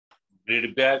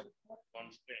grid bag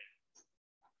constraint.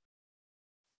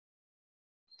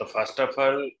 तो first of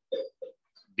all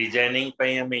designing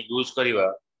पे हमें यूज करिवा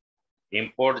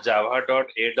import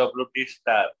java.awt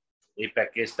star ए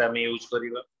package ता हमें यूज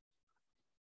करिवा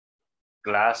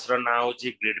क्लास रो ना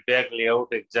होची grid bag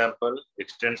layout example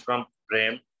extends from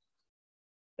frame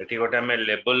एठी गोटे हमें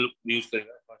लेबल यूज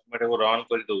करिवा फर्स्ट में को रन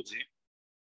कर दोची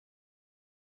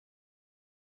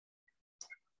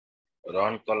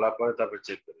रन कला पर तब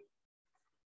चेक करिवा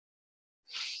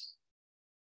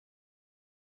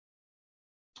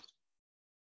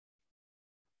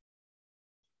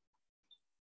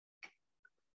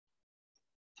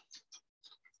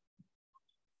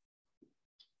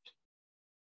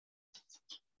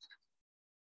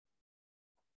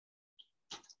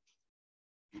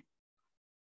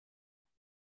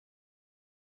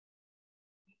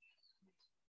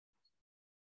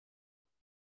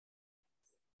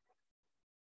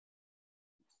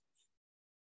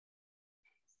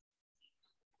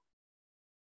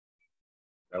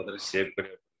उधर सेव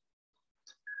करिवा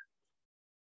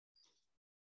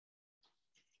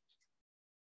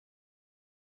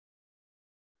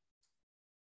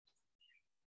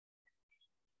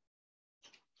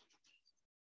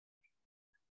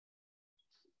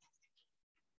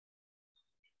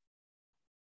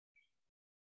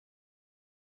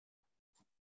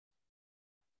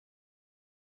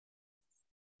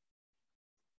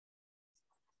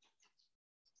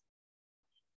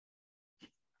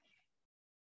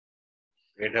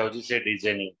एटा होची से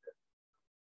डिजाइनिंग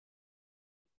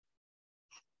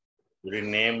जो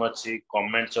नेम अच्छी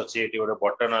कमेंट्स अच्छी एटी गोटे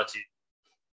बटन अच्छी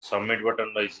सबमिट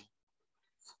बटन रही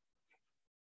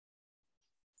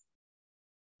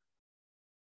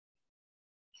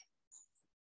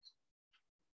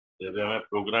एबे हमें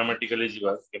प्रोग्रामेटिकली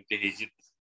जीवा केमती hazy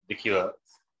देखिवा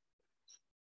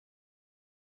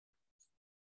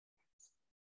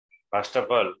first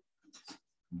of all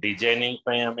designing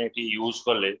पे हमें एटी यूज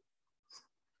करले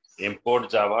import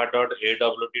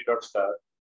java.awt.star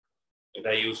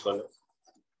एटा यूज करले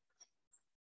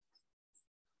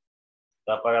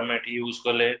तापर हमें एटी यूज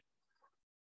करले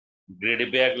grid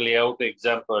bag layout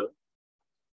example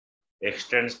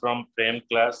extends from frame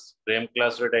class रे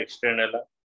extend हला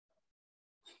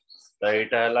त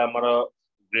एटा हला हमर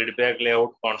grid bag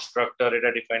layout constructor एटा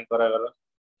डिफाइन करा गला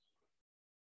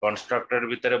कंस्ट्रक्टर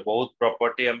भीतर बहुत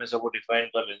प्रॉपर्टी हमें सब डिफाइन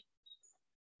करले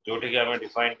जोठी के हमें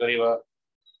define करिवा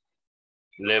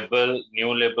label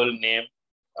new label name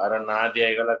are ना दिया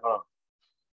गला कोन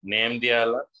नेम दिया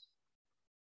हला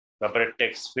तापर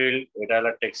टेक्स्ट फील्ड एटा हला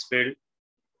टेक्स्ट फील्ड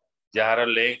जहार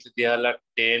लेंथ दिया हला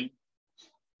 10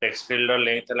 टेक्स्ट फील्ड रो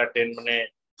लेंथ हला 10 माने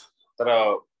तर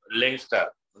लेंथ ता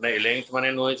माने लेंथ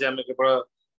माने न होय जे हमें केवल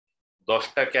 10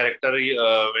 टा कैरेक्टर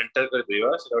एंटर कर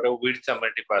दिवा सेटा विड्थ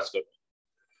हमें पास कर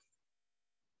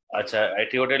अच्छा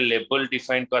एटी गोटे लेबल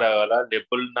डिफाइन करा गला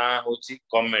लेबल ना होची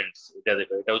कमेंट्स एटा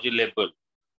देखो एटा होची लेबल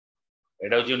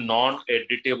एटा होची नॉन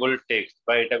एडिटेबल टेक्स्ट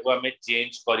बा एटा को हमें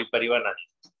चेंज करि परिवा नाही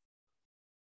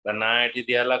त ना एटी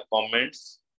दियाला कमेंट्स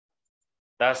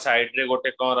ता साइड रे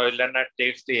गोटे कोन रहइला ना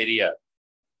टेक्स्ट एरिया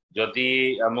जदी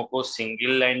हमको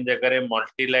सिंगल लाइन जगह रे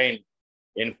मल्टी लाइन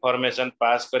इंफॉर्मेशन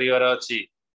पास करिवार अछि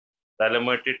ताले म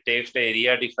एटी टेक्स्ट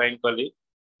एरिया डिफाइन कली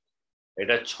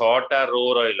एटा 6 टा रो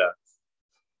रहइला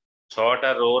 6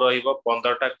 टा रो रहिबो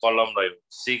 15 टा कॉलम रहिबो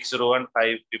 6 रो एंड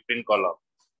 15 कॉलम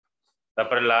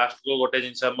तापर लास्ट को गोटे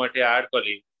जिंस हम एटी ऐड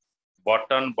कली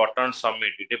बटन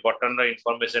सबमिट इटे बटन रा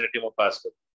इंफॉर्मेशन एटी म पास कर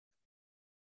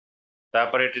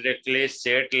तापर एटी देखले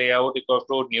set layout equals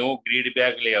to new grid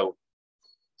bag layout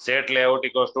set layout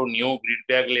equals to new grid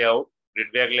bag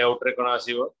layout रे कोन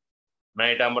आसीबो ना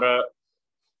एटा हमरा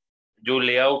जो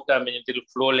लेआउट ता में जेति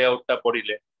फ्लो लेआउट ता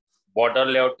पडिले बॉर्डर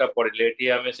लेआउट ता पडिले एटी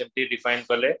हमें सेमती डिफाइन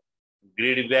करले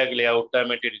ग्रिड बैग लेआउट ता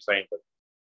में डिफाइन कर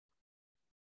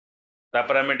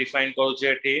तापर हमें डिफाइन करू छे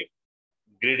एटी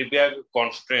ग्रिड बैग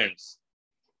कंस्ट्रेंट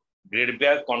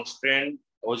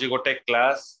होजी गोटे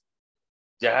क्लास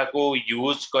जहा को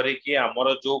यूज करे कि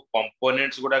हमर जो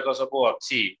कंपोनेंट्स गुडा को सब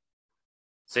अछि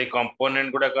से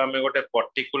कंपोनेंट गुडा को हमें गोटे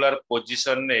पर्टिकुलर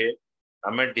पोजीशन रे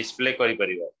हमें डिस्प्ले करि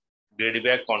परिबा ग्रिड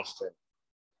बैग कंस्ट्रेंट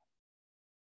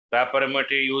तापर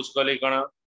मटे यूज कली कोन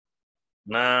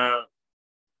ना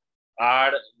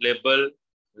ऐड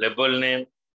लेबल नेम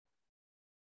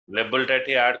लेबल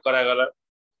टाटी ऐड करा गला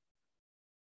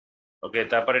ओके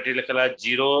तापर एटी लिखला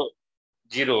 0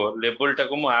 लेबल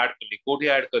टाको मु ऐड कली कोठी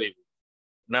ऐड करिवि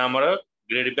ना हमर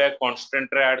ग्रिड बैग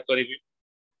कांस्टेंट रे ऐड करिवि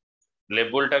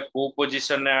लेबल टा को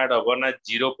पोजीशन रे ऐड होबो ना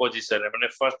 0 पोजीशन रे माने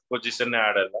फर्स्ट पोजीशन रे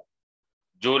ऐड हला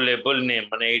जो लेबल नेम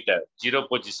माने एटा 0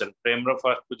 position frame row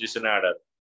first position add हला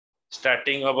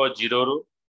स्टार्टिंग होबो 0 रु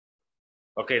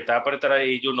ओके तापर तारा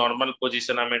ये जो नॉर्मल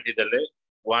पोजीशन आम एठी देले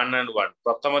 1 and 1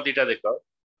 प्रथम दीटा देख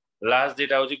लास्ट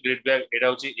दीटा होची ग्रिड बैक एटा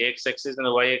होची x axis and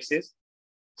Y axis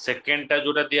second टा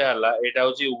जोटा दिया हला एटा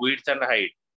होची विड्थ एंड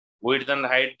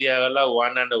हाइट दिया हला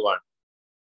 1 and 1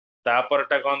 तापर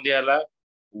टा कोन दिया हला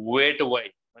वेट वाई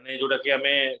माने जोटा कि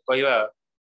हमें कहवा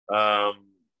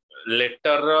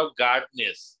लेटर रो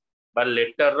गार्डनेस बा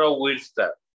लेटर रो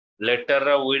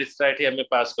विड्थ टा एठी हमें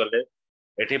पास करले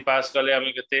एठी पास करले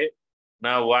हमें केते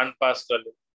ना 1 पास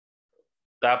करले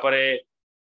तापरे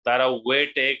तार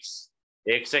वेट एक्स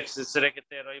एक्स एक्सिस रे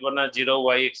केते रहइबो ना 0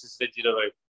 वाई एक्सिस रे 0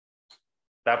 रहइबो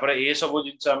तापरे ए सब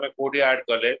जिंस हमें कोडी ऐड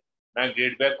करले ना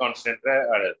ग्रिड बैक कांस्टेंट रे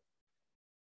ऐड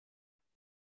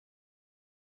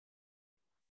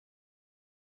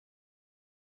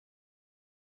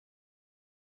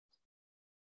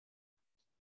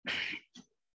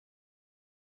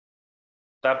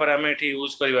तापरे हमें एठी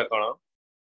यूज करबा कोन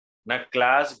ना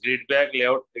class grid back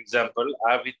layout example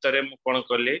आ भितरे मु कोन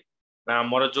करली ना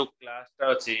हमर जो क्लास टा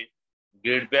अछि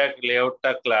ग्रिड बैक लेआउट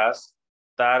टा क्लास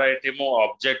तार एठी मु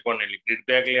ऑब्जेक्ट बनेली grid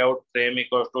back layout frame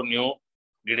equals to new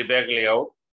grid back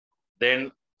layout then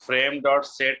frame dot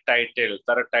set title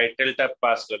तार टाइटल टा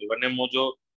पास करली माने मु जो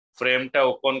फ्रेम टा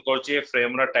ओपन करछि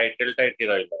फ्रेम रा टाइटल टा एठी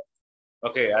रहइला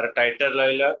ओके यार टाइटल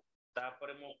रहइला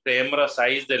तापर मु फ्रेम रा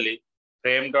साइज देली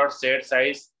frame dot set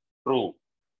size true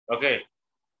okay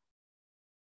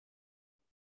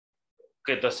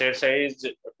okay तो सेट साइज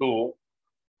 2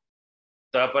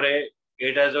 तापरे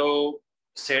एटा जो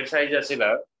सेट साइज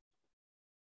आसिला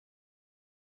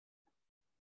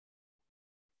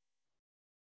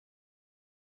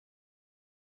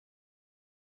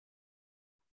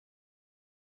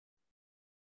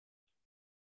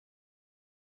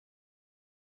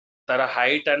तार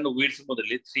height and width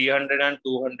मुदली 300 and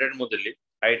 200 मुदली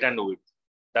height and width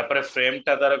तापरे फ्रेम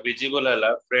टा तार विजिबल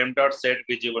हला frame dot set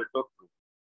visible to true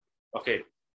okay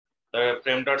तो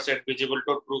frame dot set visible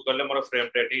to true करले मोर फ्रेम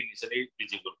टा इनिशियली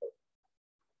विजिबल कर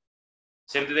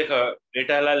सेमति देख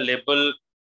एटा हला लेबल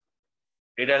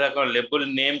एटा हला कोन लेबल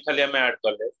नेम खाली हम ऐड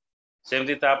करले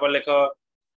सेमति तापर लेख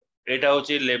एटा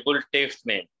होची label text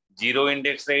name zero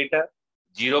index रे एटा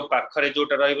जीरो पाखरे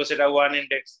जोटा रहइबो सेटा 1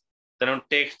 इंडेक्स तेनु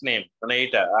टेक्स्ट नेम माने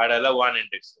एटा ऐड हला 1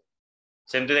 इंडेक्स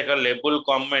सेमति देख लेबल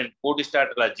कमेंट कोड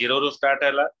स्टार्ट हला जीरो रो स्टार्ट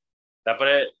हला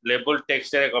तापरे लेबल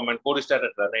टेक्स्ट रे कमेंट कोड स्टार्ट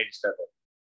हला नहीं स्टार्ट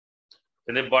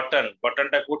सेमति बटन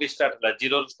टा कोड स्टार्ट हला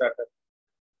जीरो रो स्टार्ट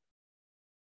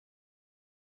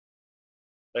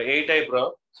तो एई टाइप रो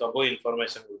सब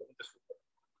इंफॉर्मेशन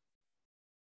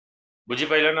बुझी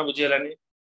पाइला ना बुझी हलानी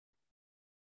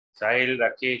साहिल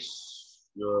राकेश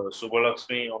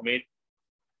शुभलक्ष्मी अमित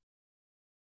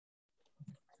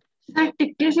सर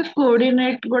टिके से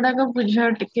कोऑर्डिनेट गुडा का बुझा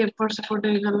टिके एपट सेपट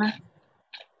हो गला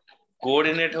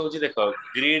कोऑर्डिनेट होची देखो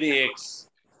ग्रिड एक्स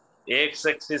एक्स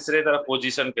एक्सिस रे तार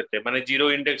पोजीशन केते माने जीरो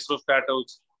इंडेक्स रो स्टार्ट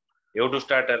होची एउटू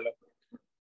स्टार्ट हला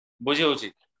बुझी होची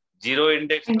जीरो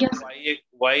इंडेक्स आज्ञा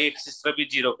वाई एक्सिस रे भी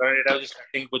जीरो कारण एटा होची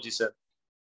स्टार्टिंग पोजीशन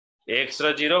एक्स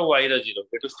रो जीरो वाई रो जीरो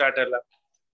एटू स्टार्ट हला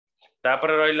तापर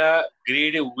रहला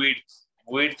ग्रिड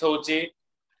विड्थ होची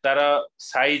तार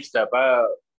साइज ता बा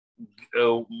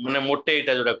माने मोटे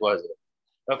एटा जोटा कोआ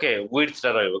जाय ओके विड्थ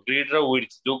ता रहइबो ग्रिड रो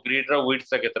विड्थ जो ग्रिड रो विड्थ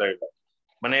ता केते रहइला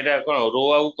माने एटा कोन रो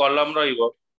आ कॉलम रहइबो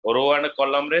रो एंड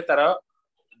कॉलम रे तार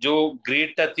जो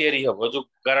ग्रिड ता तयारी हबो जो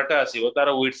गारटा आसीबो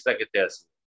तार विड्थ ता केते आसी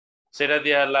सेटा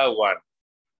दिया हला 1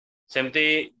 सेमती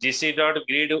जीसी डॉट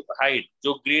ग्रिड हाइट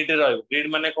जो ग्रिड रहइबो ग्रिड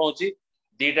माने कहूची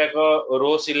दीटा को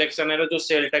रो सिलेक्शन रे जो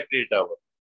सेल टा क्रिएट हबो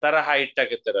तार हाइट टा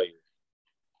केते रहइबो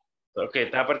ओके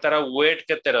तापर तार वेट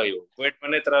केते रहइबो वेट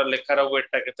माने तार लेखार वेट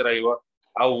टा केते रहइबो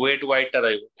आ वेट वाइट टा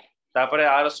रहइबो तापर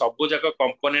आर सब जाक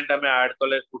कंपोनेंट हमें ऐड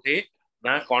करले कुठी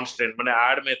ना कांस्टेंट माने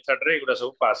ऐड मेथड रे एगुडा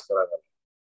सब पास करा गला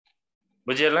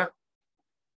बुझियला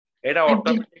एटा आज्ञा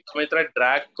ऑटोमेटिक तमे तरा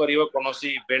ड्रैग करिवो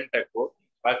कोनोसी इवेंट को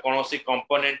बा कोनोसी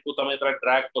कंपोनेंट को तमे तरा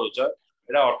ड्रैग करूछ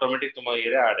एटा ऑटोमेटिक तुम ये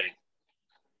रे ऐड है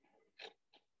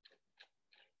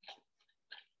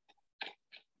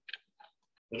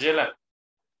बुझियला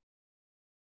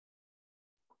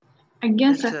आज्ञा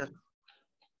Yes, sir sir.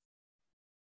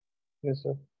 Yes,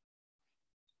 sir.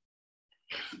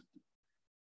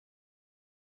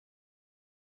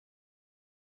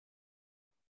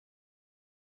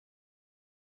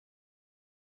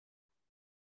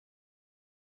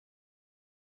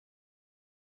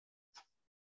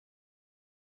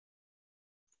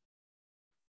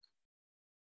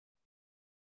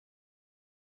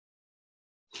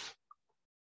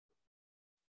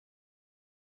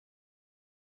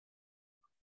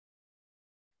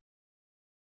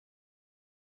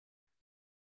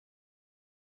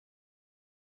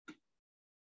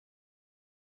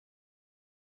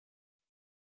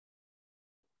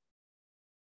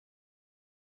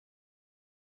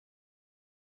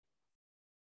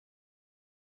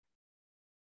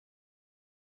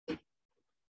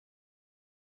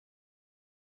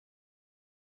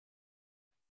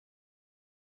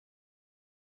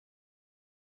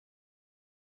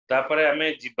 तापरे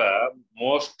हमें जीवा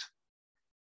मोस्ट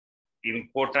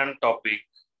इम्पोर्टेंट टॉपिक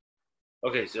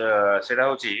ओके सेटा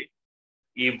होची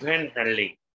इवेंट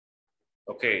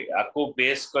हैंडलिंग ओके आको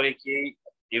बेस करके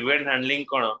इवेंट हैंडलिंग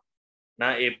कोन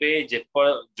ना एबे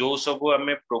जो सब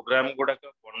आमे प्रोग्राम गुडा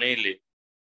बनैले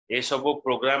ए सब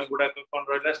प्रोग्राम गुडा कोन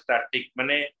रहला स्टैटिक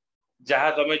माने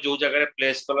जहाँ तमे जो जगह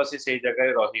प्लेस कल से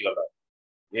जगह रही गला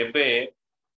एबे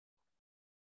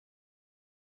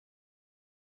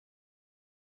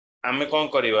आमे कौन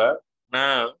करिवा ना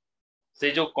से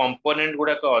जो कंपोनेंट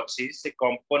गुड़ाक अच्छी से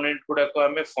कंपोनेंट गुड़ाक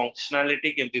आमे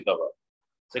फंक्शनलिटी केमती दबा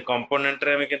से कंपोनेंट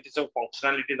रे आमे केमती सब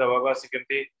फंक्शनलिटी दबा से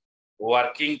केमती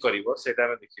वर्किंग करिवो सेटा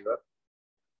आमे देखिबा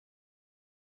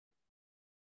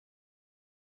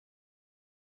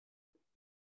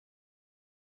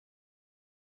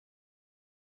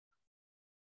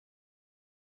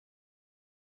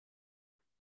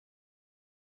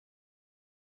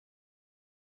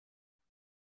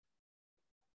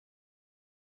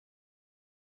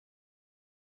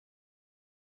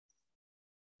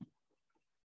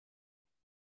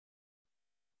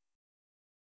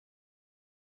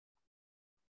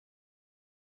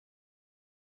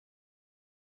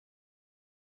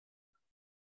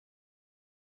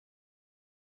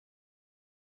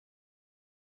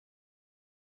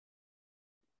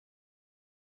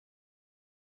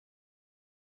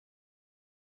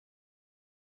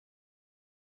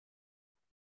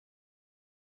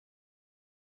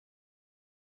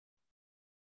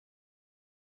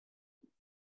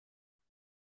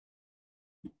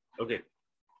okay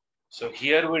so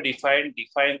here we define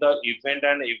the event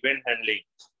and event handling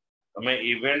हमें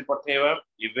event पठेवा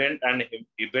event and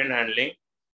event handling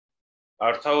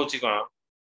अर्थ होची कोन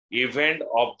event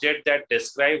object that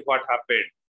describe what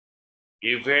happened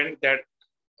event that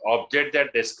object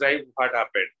that describe what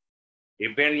happened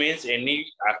event means any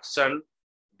action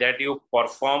that you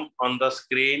perform on the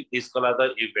screen is called the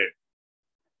event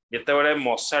जते बळे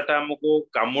मसाटा हमको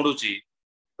कामुडुची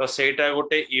तो सेटा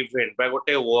गोटे event बा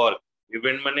गोटे work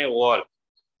event माने work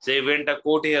से event ता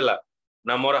कोठी हला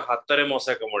ना मोर हाथ रे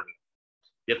मसा कामुडला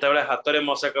जते बळे हाथ रे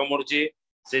मसा कामुडची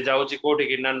से जाउची कोठी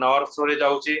कि ना नर्व्स रे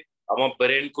जाउची हम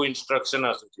ब्रेन को इंस्ट्रक्शन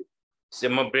आसुची से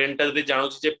म ब्रेन ता जदी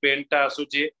जानुची जे पेन ता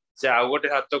आसुची से आ गोटे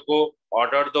हाथ को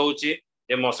ऑर्डर दउची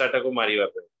ए मसाटा को मारिबा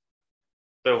पे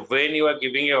so when you are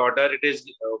giving a order it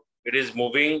is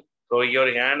moving through your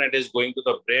hand and is going to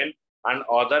the brain and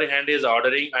other hand is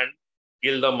ordering and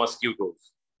kill the mosquitoes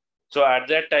so at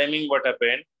that timing what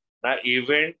happened now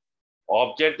event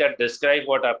object that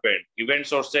describe what happened event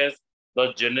sources the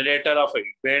generator of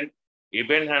event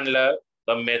event handler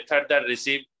the method that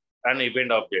receive an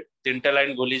event object तीनटा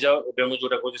line गोली जाओ एबे मु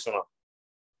जोटा कोची सुनो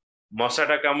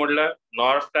मसाटा कामुडला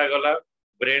nerve टा गला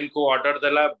brain को ऑर्डर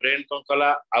देला ब्रेन को कला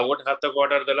आउट हाथ को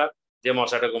ऑर्डर देला जे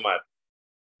मसाटा को मार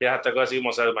ते हाथ को आसी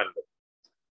मसा मारले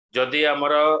जदि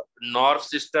हमर नर्व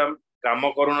सिस्टम काम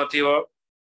करू नथिवो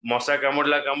मसा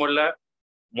कामुडला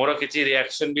मोर किछि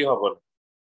रिएक्शन भी हबो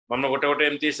मन गोटे गोटे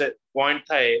एमती पॉइंट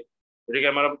थाए जे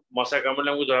हमर मसा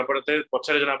कामुडला को जणा पड़ते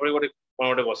पछरे जणा पड़े गोटे कोन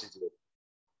गोटे बसि छिबो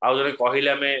आ जने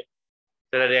कहिले हमें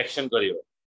तेरा रिएक्शन करिवो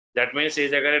दैट मींस ए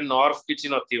जगह रे नर्व किछि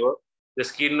नथिवो the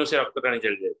skin नु से रक्त टाणी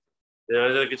चल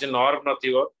जाए किसी नर्व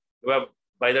नथिवो बा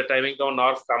बाय द टाइमिंग तो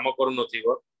नर्व काम करू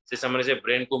नथिवो से समय से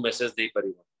ब्रेन को मैसेज दे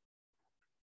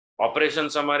परिवो ऑपरेशन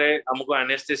समय हमको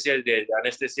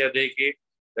एनेस्थेसिया दे कि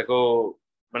देखो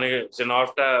माने से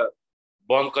नर्व टा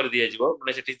बंद कर दिया जीवो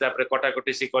माने सेठी तापर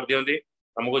कटाकटी सी कर दियंती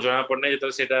हमको जणा पड़ने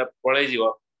जतो सेटा पळै जीवो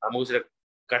हमको से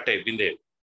काटे बिंदे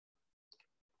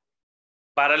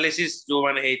पैरालिसिस जो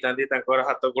माने हेइतांती तांकर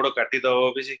हाथ गोड़ काटी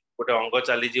दबो भी गोटे अंग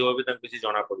चली जीवो भी तांको किसी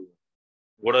जणा पड़िबो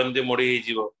गोड़ एमती मोड़ी हे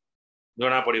जीवो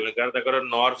जणा पड़िबो कारण तांकर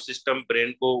नर्व सिस्टम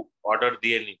ब्रेन को ऑर्डर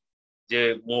दिएनी जे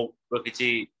मु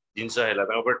किसी जिंस हैला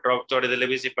तांको पर ट्रक चढ़ी देले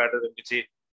भी सी पैट किसी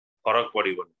फरक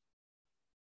पड़िबो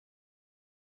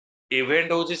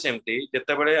इवेंट होची सेमती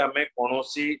जते बळे हमें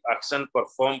कोनोसी एक्शन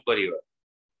परफॉर्म करिवा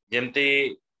जेमती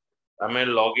हमें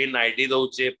login ID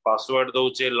दउचे password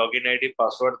दउचे login ID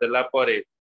password देला परे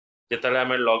जेतले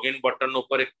हमें लॉगिन बटन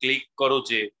ऊपर क्लिक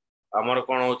करूचे हमर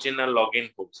कोन होची ना लॉगिन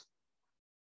होची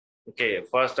ओके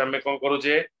फर्स्ट हमें कोन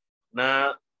करूचे ना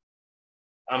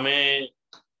हमें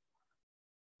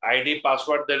आईडी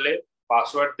पासवर्ड देले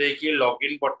पासवर्ड दे कि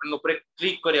लॉगिन बटन ऊपर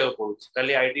क्लिक करिया पड़ुची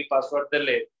खाली आईडी पासवर्ड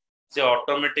देले से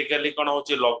ऑटोमेटिकली कोन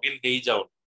होची लॉगिन हेई जाउ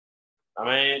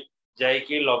हमें जाई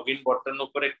कि लॉगिन बटन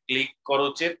ऊपर क्लिक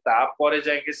करूचे तापरे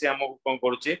जाई कि से हमको कोन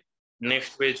करूचे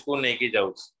नेक्स्ट पेज को नेकी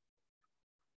जाउछ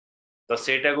तो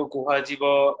सेटा को कुहा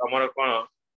जीवो हमर कोन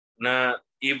ना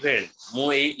इवेंट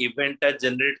मु ए इवेंट ता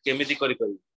जनरेट केमिति करि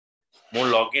परि मु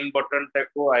लॉगिन बटन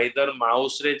टाको आइदर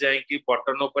माउस रे जाई कि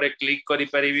बटन ऊपर क्लिक करि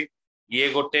परिबी ये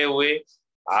गोटे वे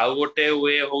आउ गोटे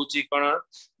वे होउची कोन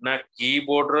ना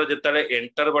कीबोर्ड रो जतले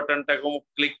एंटर बटन टाको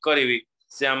क्लिक करिवि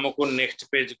से हमको नेक्स्ट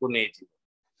पेज को नै जी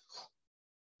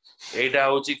एटा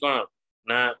होउची कोन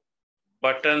ना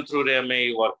बटन थ्रू रे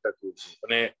हमें वर्क टाको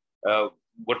माने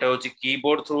गोटे होउची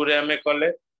कीबोर्ड थ्रू रे हमें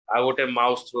कले आ गोटे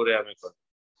माउस थ्रू रे हमें कले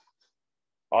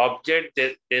object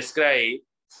describe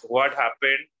what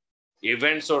happened.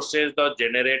 Event sources the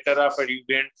generator of an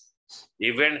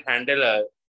event handler.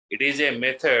 It is a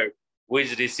method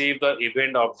which receive the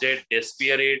event object,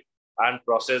 disappear it, and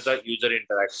process the user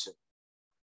interaction.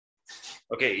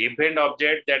 Okay, event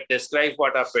object that describe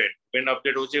what happened. Event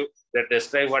object that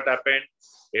describe what happened.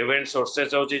 Event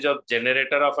sources is the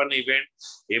generator of an event.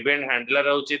 Event handler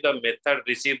is the method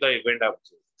receive the event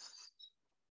object.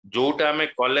 जोटा हमें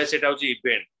कले सेटा होची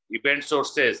event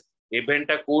sources event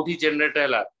टा कोठी generate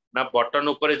हैला ना button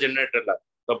ऊपर जनरेट हैला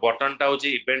तो बटन टा होची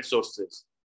इवेंट सोर्सेस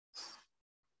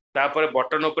तापर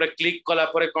बटन ऊपर क्लिक कला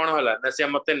परे कोन होला ना से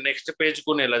मते नेक्स्ट पेज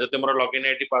को नेला जते मोर लॉगिन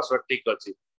आईडी पासवर्ड ठीक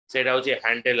अछि सेटा होची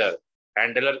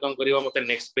हैंडलर कोन करिवो मते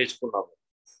नेक्स्ट पेज को नबो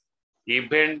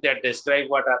event that describe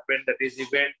what happened that is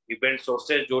event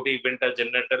sources जोटी event टा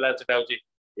जनरेट हैला सेटा होची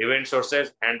इवेंट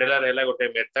सोर्सेस हैंडलर हैला गोटे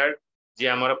मेथड जी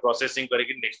हमारा प्रोसेसिंग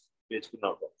करके नेक्स्ट पेज को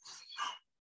नबो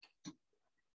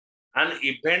an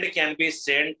event can be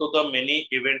sent to the many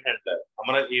event handler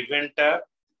हमारा इवेंट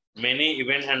many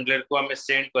event handler को हमें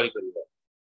सेंड करि परिबा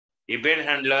event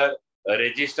handler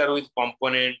register with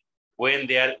component when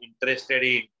they are interested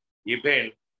in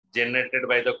event generated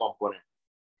by the component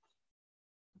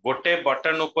गोटे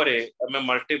button ऊपर हमें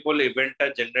multiple event टा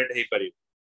generate हे परिबो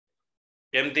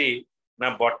केमती ना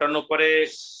बटन ऊपर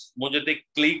मु जदी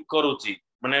क्लिक करूची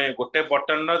माने गोटे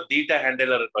बटन रो दीटा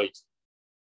हैंडलर रहिछ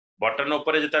बटन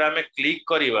ऊपर जतरा हमें क्लिक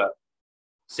करिवा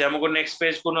से हमको नेक्स्ट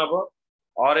पेज को नबो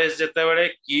और एस जते बेले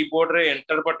कीबोर्ड रे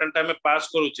एंटर बटन टा में पास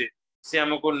करूची से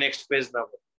हमको नेक्स्ट पेज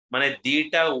नबो माने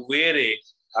दीटा वे रे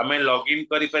हमें लॉगिन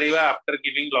करि परिवा after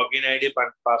giving login ID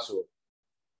password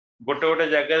गोटे गोटे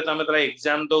जगह रे तमे तरा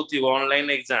एग्जाम दउथि ऑनलाइन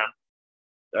एग्जाम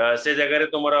से जगह रे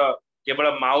तुमरा केवल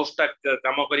माउस टा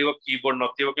काम करिवो कीबोर्ड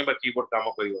नथिवो किबा कीबोर्ड काम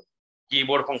करिवो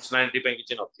कीबोर्ड फंक्शनलिटी पे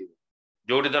किछि नथिवो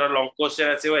जोडी धर लॉन्ग क्वेश्चन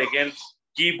आसीबो अगेन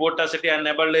कीबोर्ड टा सेठी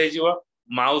अनेबल्ड हे जिवो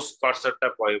माउस कर्सर टा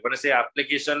पय माने से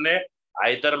एप्लीकेशन ने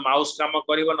आइदर माउस काम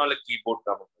करिवो नले कीबोर्ड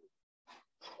काम करिवो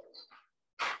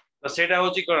तो सेटा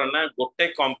होची कोन ना गोटे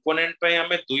कंपोनेंट पे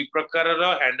हमें दुई प्रकार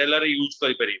रो हैंडलर यूज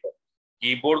करि परिबा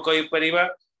कीबोर्ड कहि परिबा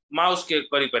माउस के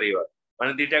करि परिबा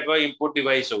माने दीटा को इनपुट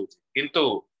डिवाइस होची किंतु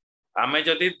हमें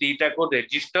जदि दीटा को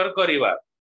रजिस्टर करिवा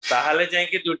ताहाले जाय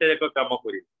कि दुईटा जक काम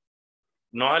करिवो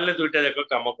नहले दुईटा जक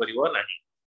काम करिवो नाही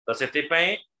तो सेति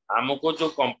पय हमको जो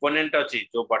कंपोनेंट अछि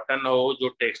जो बटन हो जो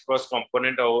टेक्स्ट बॉक्स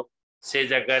कंपोनेंट हो से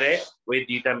जगह रे वही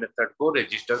दीटा मेथड को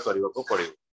रजिस्टर करबा को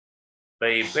पड़िबो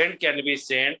the event can be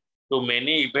send to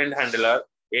many event handler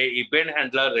A event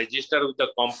handler register with the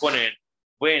component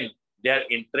when they are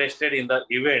interested in the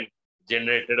event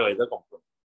generated by the component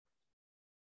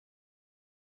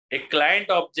a client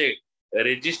object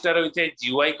register with a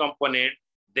GUI component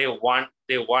they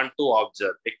want to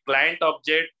observe a client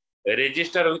object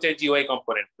register with a GUI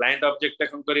component client object ता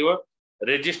कम करिवो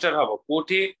register हबो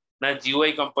कोठी ना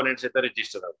GUI component से तो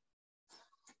register हबो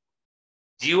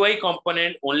GUI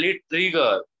component only trigger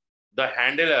the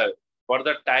handler for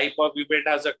the type of event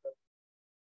has occurred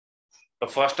तो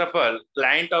first of all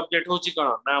client object होची कोन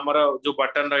ना हमर जो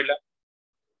बटन रहला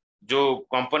जो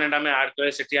कंपोनेंट हमें ऐड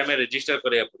करे सेठी हमें रजिस्टर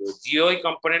करिया पड़ो GUI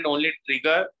component only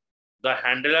trigger the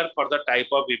handler for the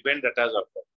type of event that has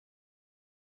occurred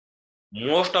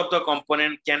most of the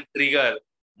component can trigger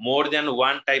more than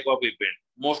one type of event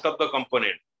most of the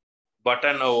component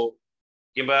button हो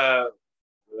किबा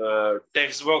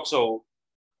text box हो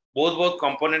बहुत बहुत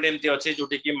component एमती अछि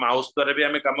जोटी कि mouse द्वारा भी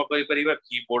हमें काम करि परिबा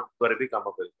कीबोर्ड द्वारा भी काम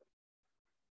करि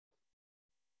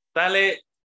ताले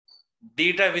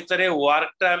दीटा भितरे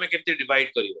वर्क टा हमें केते डिवाइड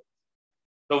करिवो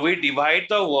तो we divide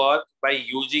the work by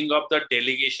using of the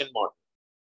delegation model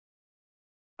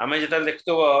हमें जेता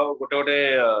देखतो गोटे गोटे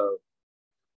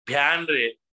ध्यान रे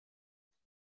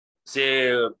से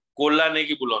कोला ने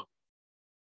की बुलन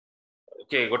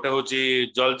ओके गोटे होची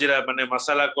जलजीरा माने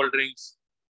मसाला कोल्ड ड्रिंक्स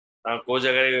को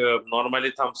जगह नॉर्मली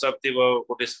थम्स अप थिबो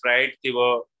गोटे स्प्राइट थिबो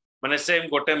माने सेम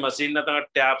गोटे मशीन ना ता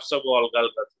टैप सब अलग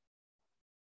अलग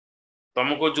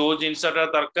तुमको जो जिनसटा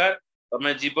दरकार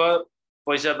तमे जीव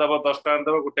पैसा दब 10 टका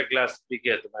दब गोटे ग्लास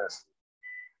पीके तुम आस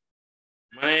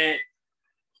माने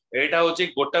एटा होची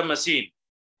गोटे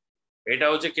मशीन एटा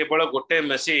होची केवल गोटे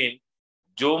मशीन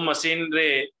जो मशीन रे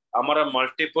हमर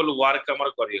मल्टीपल वर्क हमर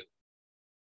करियो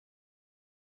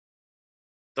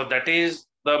So that is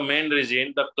the main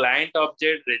reason the client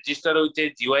object register with a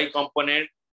GUI component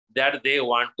that they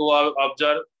want to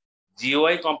observe.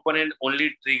 GUI component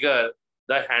only trigger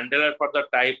the handler for the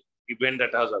type event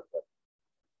that has occurred.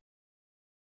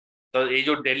 तो ये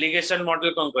जो delegation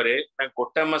model कौन करे ना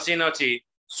गोटा machine अच्छी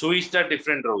switch टा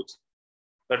different रोज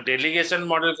तो डेलीगेशन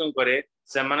मॉडल कौन करे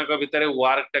से मान को भीतर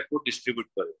वर्क टा को डिस्ट्रीब्यूट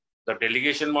करे तो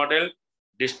delegation model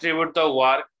distribute the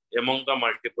work among the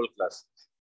multiple classes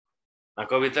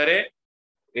आको भीतर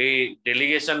ए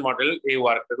डेलीगेशन मॉडल ए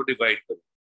वर्क टा को डिवाइड करे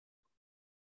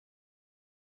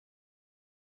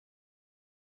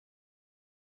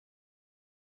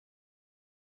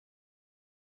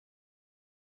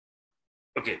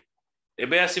ओके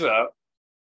एबे आसीबा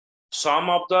सम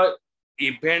of the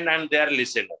event and there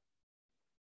listener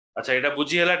अच्छा एटा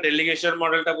बुझी हला डेलीगेशन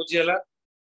मॉडल टा बुझी हला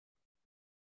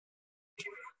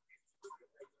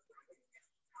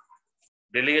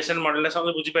डेलीगेशन मॉडल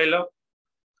समझ बुझी पाइलो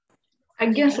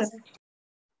आज्ञा सर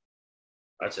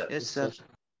अच्छा यस सर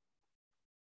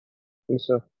Yes,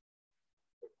 sir.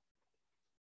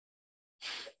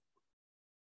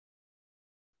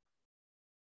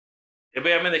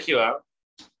 एबे हमें देखिबा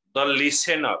द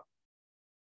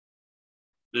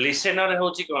लिसनर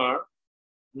होची कोन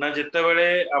ना जते बेले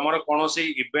हमर कोनोसी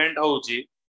इवेंट होची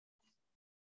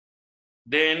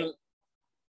देन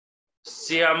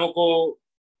सी हमको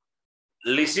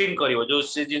लिसन करिवो जो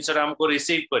से जिंस हमको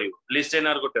रिसीव करिवो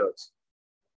लिसनर गोटे अछि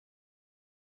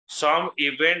some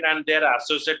event and their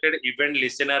associated event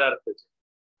listener are present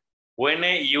when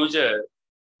a user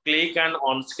click an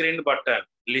on screen button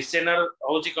listener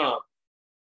होची कोन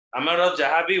हमर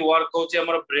जहां भी वर्क होची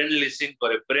हमर ब्रेन लिसन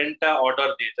करे ब्रेन टा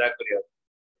ऑर्डर दे जा करियो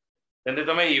जंते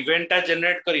तमे इवेंट टा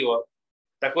जनरेट करिवो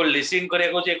ताको लिसन करे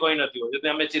को जे कोइ नथिवो जदि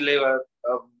हमें चिल्लेवा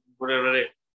रे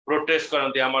प्रोटेस्ट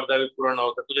करंती हमर दाबी पूर्ण हो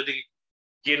ताको जदि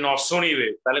कि न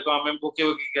सुनिबे ताले को हमें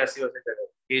भूके कि आसीबो से जगह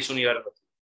के सुनियार नथि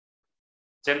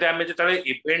जंते हमें जतले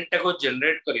इवेंट टा को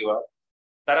जनरेट करिवा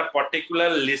तारा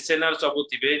पर्टिकुलर लिसनर सब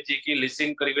थिबे जे कि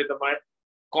लिसन करिवे तमे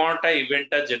कोनटा इवेंट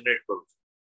टा जनरेट करू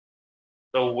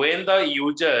so when the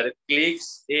user clicks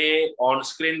a on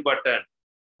screen button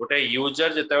गोटे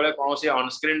यूजर जेतेबेले कोनोसी ऑन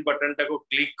स्क्रीन बटन टाको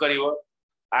click करिवो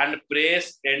and press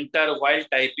enter while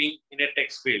typing in A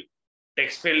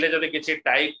text field जदि किछि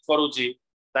टाइप करूची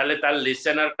ताले तार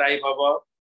लिसनर टाइप हबो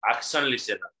एक्शन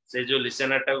लिसनर से जो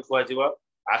लिसनर टाको कुआ जिवो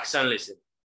action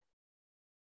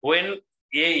listener when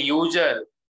a user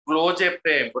close a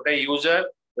frame गोटे यूजर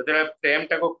जेतेबेले फ्रेम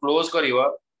टाको क्लोज करिवो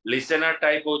लिसनर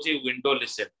टाइप होची विंडो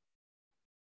लिसनर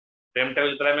फ्रेम टाको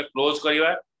जेतेबेले हम क्लोज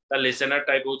करिवा ता लिसनर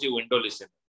टाइप होची window listener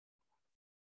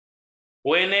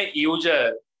when a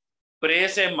user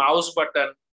press a mouse button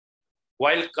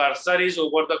while cursor is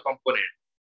over the component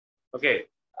okay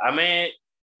आमे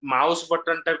mouse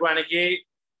button टाको आने की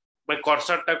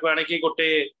कर्सर टाको आने की गोटे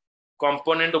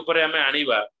कंपोनेंट ऊपर आमे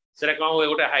आनिबा सेरा कोन होय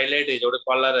गोटे हाइलाइट हे गोटे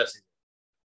कलर आसी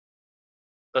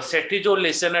तो सेठी जो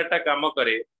लिसनर टा काम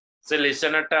करे से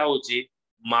लिसनर टा होची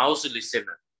माउस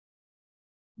लिसनर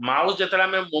माउस जतरा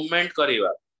में मूवमेंट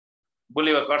करिवा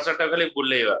बुलिवा कर्सर टा खाली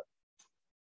बुलेवा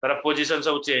तर पोजीशन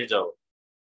सब चेंज हो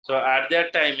so at that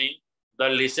timing the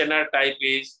listener type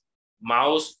is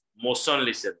mouse motion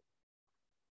listener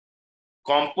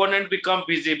component become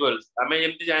visible हमें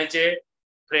जेमति जानिचे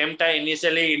फ्रेम टा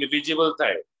इनिशियली इनविजिबल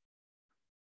थाए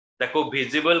ताको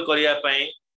विजिबल करिया पई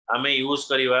हमें यूज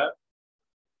करिवा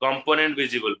कंपोनेंट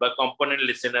विजिबल बा कंपोनेंट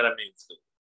लिसनर हमें use करिवा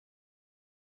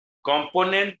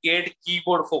component gate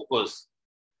keyboard focus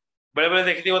बेले बेले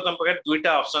देखिथिबो तम पके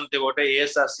दुईटा ऑप्शन थे गोटे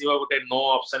एस आसीबो गोटे no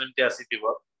option एमति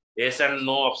आसीथिबो S and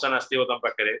no option आसीथिबो तम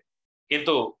पकरे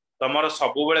किंतु तमरो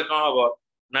सबु बेले कोन हबो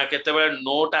ना केते बेले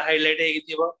नो टा हाइलाइट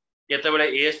हेकिथिबो केते बेले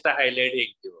एस टा हाइलाइट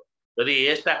हेकिथिबो जदि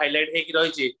एस टा हाइलाइट हेकि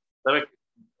रहिछि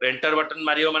तमे एंटर बटन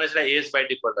मारियो माने सेटा एस बाय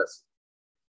डिफॉल्ट आसी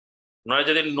न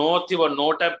जदि नो थिबो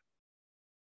नो टा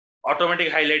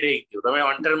ऑटोमेटिक हाइलाइट हेकिथिबो तमे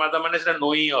एंटर मारदा माने सेटा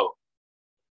नो ही हो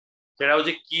सेटा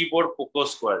होछि keyboard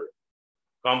focus कोआ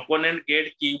component get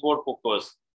keyboard focus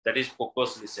that is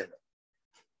focus listener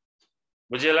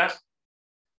बुझेला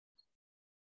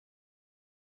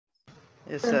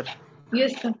yes sir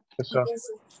yes sir Yes,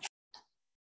 sir.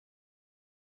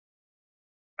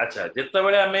 अच्छा जेते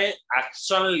बेले हमें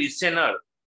action listener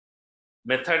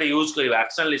method use करिवा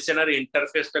action listener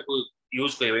interface टाको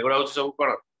यूज करिवा एगोडा होछ सब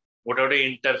कोन गोटे गोटे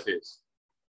इंटरफेस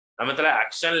हमें तला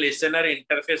एक्शन लिसनर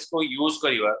इंटरफेस को यूज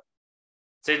करिवा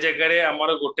से जगह रे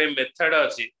हमर गोटे मेथड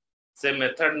अछि से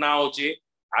मेथड ना होची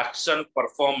action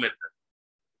perform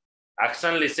method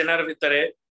action listener भितरे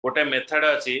गोटे मेथड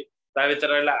अछि ता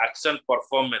भितरे हला एक्शन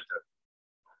परफॉर्म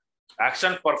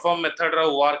मेथड रो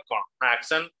वर्क कोन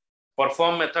एक्शन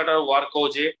परफॉर्म मेथड रो वर्क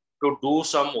होची to do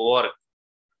some work.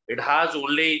 It has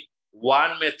only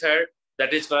one method,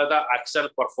 that is called the action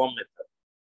perform method.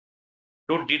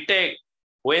 To detect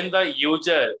when the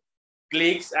user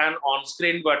clicks an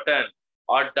on-screen button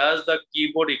or does the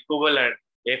keyboard equivalent,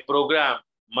 a program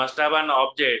must have an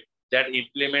object that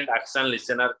implement action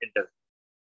listener interface.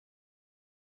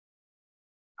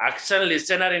 Action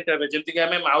listener interface जेमति कि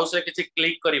हमें mouse रे किछि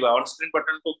click करबा on screen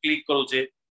button को click करूचे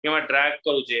keema drag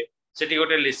करूचे सेठी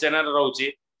गोटे listener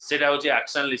रहउची सेटा होची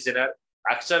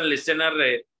एक्शन लिसनर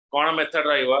रे कोन मेथड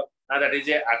रहइबो ना that is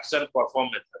a action perform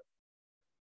method.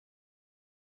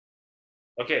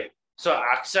 Okay so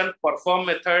action perform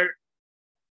method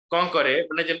कोन करे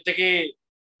माने जेमति कि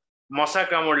मशा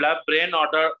कामुडला ब्रेन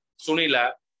ऑर्डर सुनिला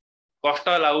कष्ट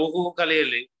लागू खाली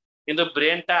हेली किंतु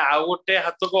ब्रेन टा आउ गोटे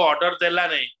हाथ को ऑर्डर देला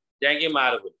नहीं जाएंगे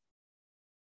मार बोली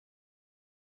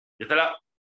जितला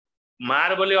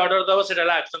मार बोली ऑर्डर दबो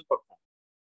सेटा एक्शन परफॉर्म.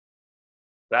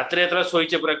 रात रे एतला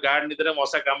सोइचे पूरा गार्ड निदरे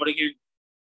मशा कामुडी की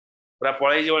पूरा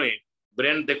पळै जीवनी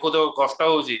ब्रेन देखो तो कष्ट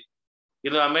होउची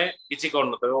किंतु हमें किछि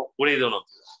करन तो उड़ी देनो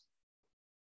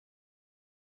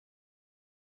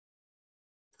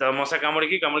तो मशा कामुडी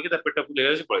की ता पेट फुले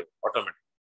जाय पळै ऑटोमेटिक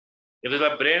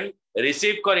किंतु ब्रेन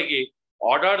रिसीव करिकी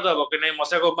ऑर्डर दबो कि नहीं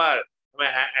मशा को मार हमें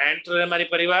हैंड थ्रो मारी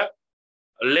परिबा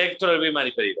लेग थ्रो भी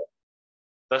मारी परिबा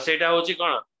तो सेटा होची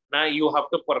कोन ना you have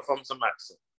to perform some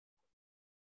action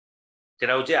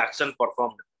सेटा होची एक्शन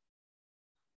परफॉर्म.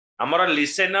 हमर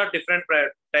लिसनर डिफरेंट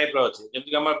टाइप रो अछि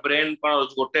जेमति हमर ब्रेन कोन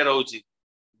गोटे रहउची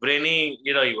ब्रेनी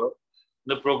ये रहिबो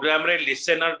द प्रोग्राम रे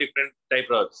लिसनर डिफरेंट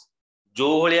टाइप रो अछि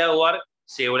जो होलिया वर्क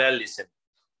से होलिया लिसन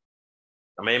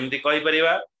हमें एमति कहि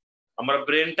परिबा हमर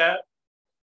ब्रेन टा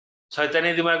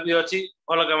शैतानी दिमाग भी अच्छी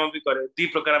भल काम भी करे दी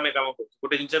प्रकार में काम कर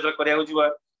गोटे जिनस करिया जीवा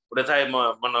गोटे थाए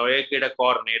मन एक एटा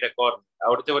करनी एटा करनी आ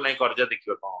गोटे नहीं कर जा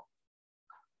देखियो कौन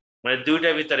माने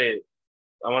दुईटा भितर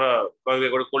हमर कहबे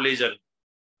गोटे कोलिजन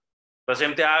तो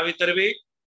सेमते आ भीतर भी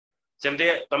सेमते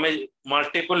तमे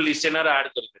मल्टीपल लिसनर ऐड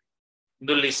करि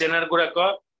किंतु लिसनर गुडाक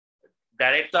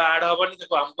डायरेक्ट तो ऐड होबनी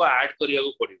ताको हमको ऐड करिया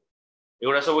को पड़िबो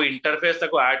एगुडा सब इंटरफेस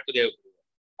ताको ऐड करिया को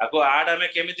पड़िबो आको ऐड हमें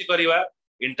केमिति करिवा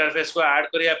इंटरफेस को ऐड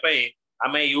करिया पई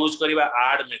हमें use करिवा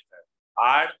add method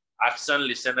add action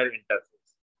listener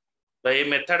interface तो ये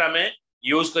मेथड हमें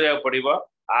यूज करिया पड़िबो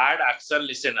ऐड एक्शन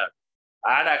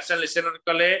लिसनर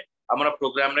कले हमर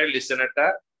प्रोग्राम रे लिसनर टा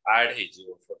ऐड हे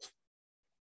जिवो.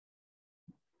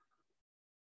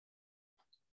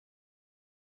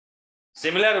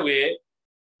 Similar way,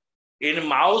 in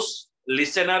mouse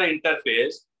listener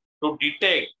interface, to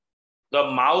detect the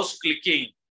mouse clicking,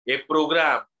 a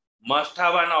program must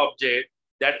have an object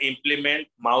that implement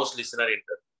mouse listener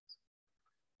interface.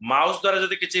 Mouse द्वारा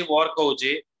जदि किछि वर्क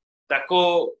होउची ताको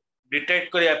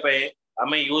डिटेक्ट करिया पे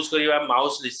हमें use करिवा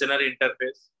mouse listener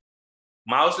interface.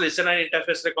 Mouse listener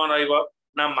interface रे कोन रहइबो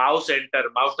ना माउस एंटर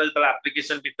माउस ता जतला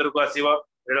एप्लीकेशन भीतर को आसीबो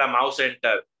रेला माउस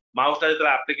एंटर माउस ता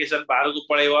जतला एप्लीकेशन बाहर को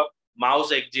पळेबो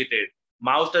माउस एग्जिटेड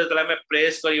माउस ता जतला में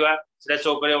प्रेस करिवा सेटा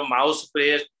शो करियो माउस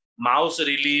प्रेस माउस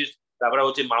रिलीज ताबरा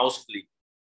होची mouse click.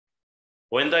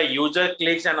 When the user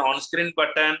clicks an on-screen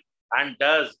button and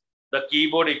does the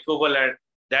keyboard equivalent,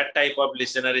 that type of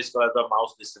listener is called the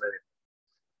mouse listener.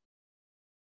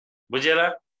 बुझेला?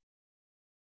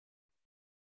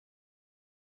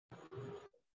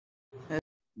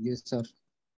 Yes, sir.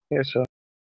 Yes, sir.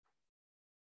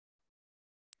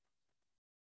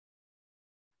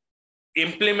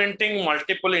 Implementing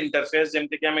multiple interface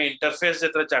जेमति कि हमें interface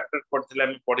जेतरा chapter पढिथिले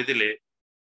हम पढिथिले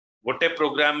गोटे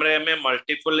programme रे हमें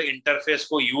multiple interface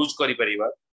को use करि परिबा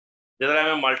जेतरा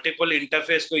हमें मल्टीपल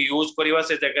इंटरफेस को यूज करिवा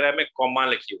से जगह हमें कॉमा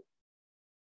लिखियो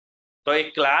तो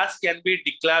एक class can be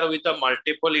declare with a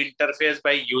multiple interface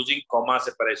by using comma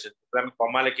separation तो हमें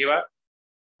कॉमा लिखिवा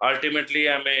अल्टीमेटली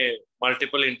हमें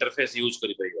मल्टीपल इंटरफेस यूज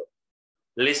करि परिबा.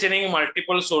 Listening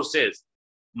multiple sources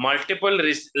multiple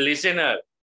listener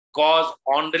cause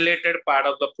unrelated part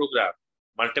of the program.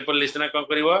 Multiple listener कौन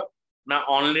करिवो ना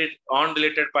only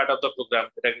unrelated part of the program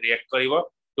Etah react करिवो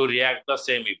to react the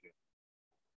same event.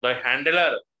 The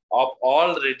handler of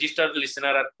all registered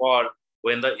listener are called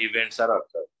when the events are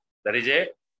occurred. That is a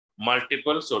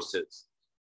multiple sources.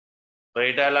 तो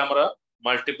एटा हला हमरा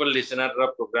multiple listener रा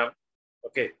program.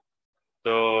 Okay.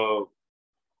 तो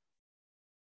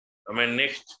हमें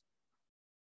next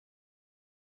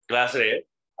class रे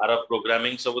R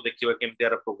programming सब देखिबा केमति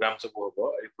are programme सब होबो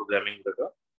ए प्रोग्रामिंग देखो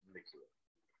देखिबा.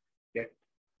 ओके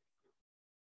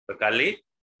तो काली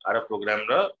आर प्रोग्राम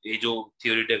रो ए जो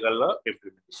थियोरेटिकल रो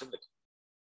इंप्लीमेंटेशन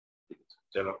देखिबा.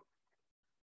 चलो.